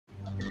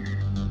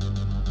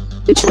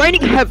It's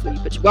raining heavily,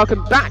 but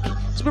welcome back.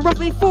 It's been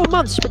roughly 4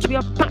 months, but we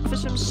are back for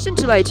some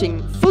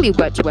scintillating, fully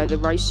wet weather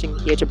racing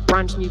here at a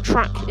brand new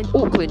track in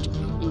Auckland,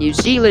 in New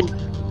Zealand,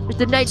 as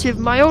the native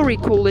Maori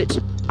call it,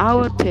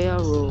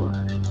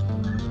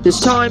 Aotearoa. This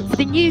time for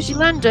the New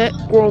Zealander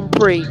Grand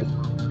Prix.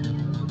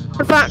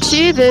 In fact,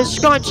 here, the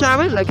Sky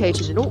Tower,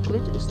 located in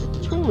Auckland, is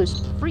the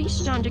tallest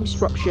freestanding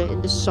structure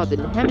in the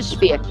Southern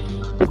Hemisphere,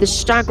 with a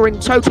staggering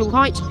total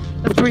height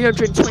of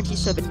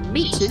 327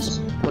 metres,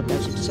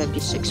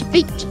 1,076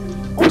 feet,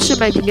 also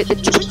making it the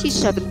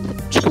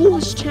 27th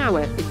tallest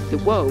tower in the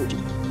world.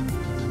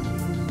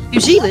 New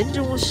Zealand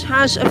also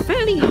has a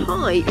fairly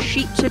high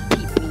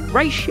sheep-to-people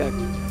ratio,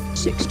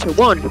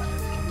 6:1,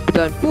 but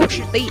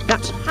unfortunately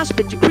that has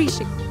been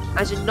decreasing,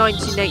 as in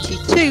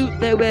 1982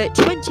 there were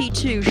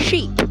 22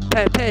 sheep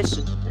per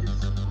person.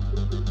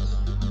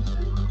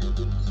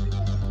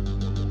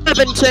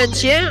 7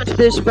 turns here at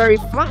this very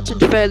flat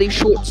and fairly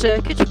short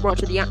circuit right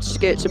to the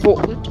outskirts of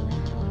Auckland.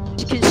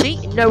 As you can see,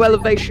 no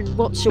elevation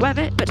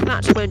whatsoever, but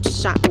that won't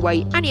sap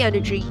away any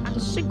energy at a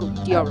single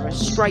DRS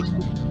straight.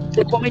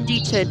 The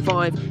windy turn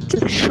 5 to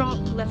the sharp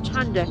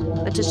left-hander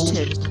at his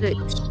turn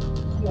 6.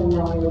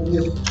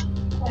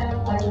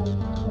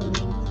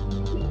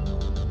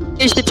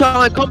 Here's the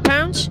tyre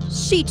compounds: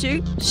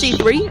 C2,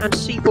 C3 and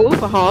C4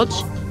 for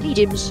hards,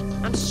 mediums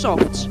and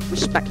softs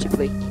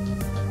respectively.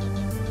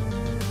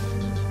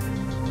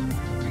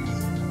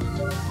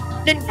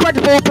 An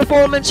incredible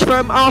performance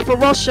from Alfa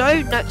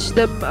Rosso, nets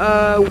them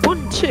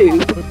 1-2,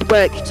 with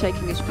Work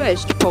taking his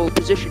first pole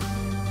position.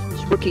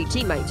 His rookie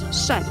teammate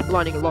Seth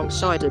lining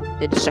alongside him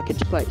in second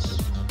place.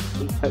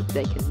 We hope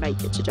they can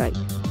make it today.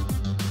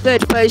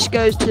 Third place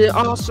goes to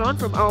Arson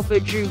from Alpha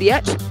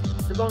Juliet.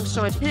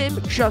 Alongside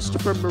him, just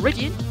from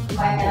Meridian,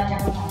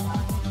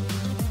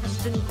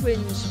 Aston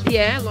Quinn's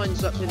Pierre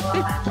lines up in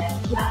fifth,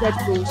 with Red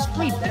Bull's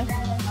Faber.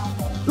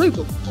 Blue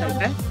Bull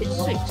Faber is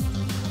sixth.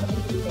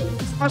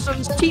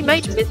 Arson's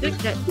teammate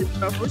Mythic nets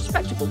himself a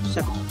respectable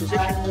 7th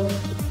position.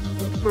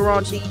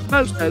 Ferrari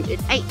Moto in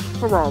 8th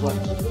Ferrara.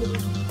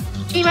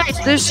 Teammate,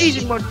 the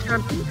Season 1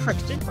 champion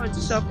Trexton finds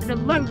himself in a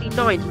lonely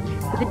 9th,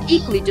 with an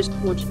equally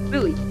disappointed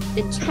Billy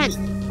in 10th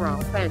for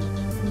Alphen.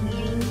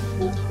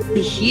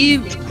 The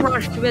huge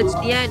crash towards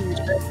the end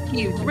of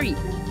Q3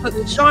 put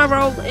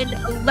Cyril in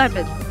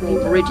 11th for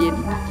Meridian,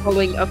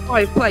 following a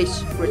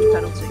 5-place grid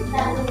penalty.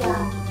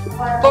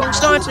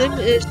 Alongside him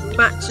is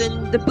Matt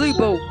in the Blue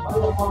Bull.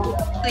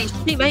 His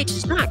teammate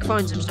Snack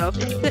finds himself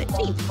in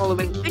 13th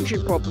following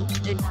engine problems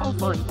in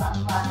qualifying.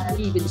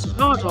 Evans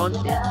Nardon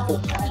in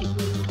 14th.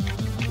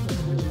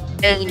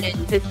 And in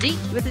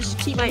 15th with his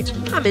teammate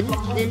Hammond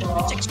in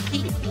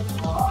 16th.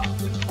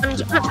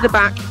 And at the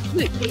back,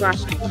 Luke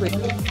Grassley with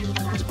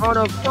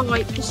Arnav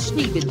 5 for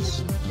Stevens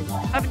in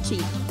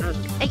 17th and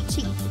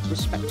 18th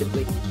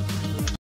respectively.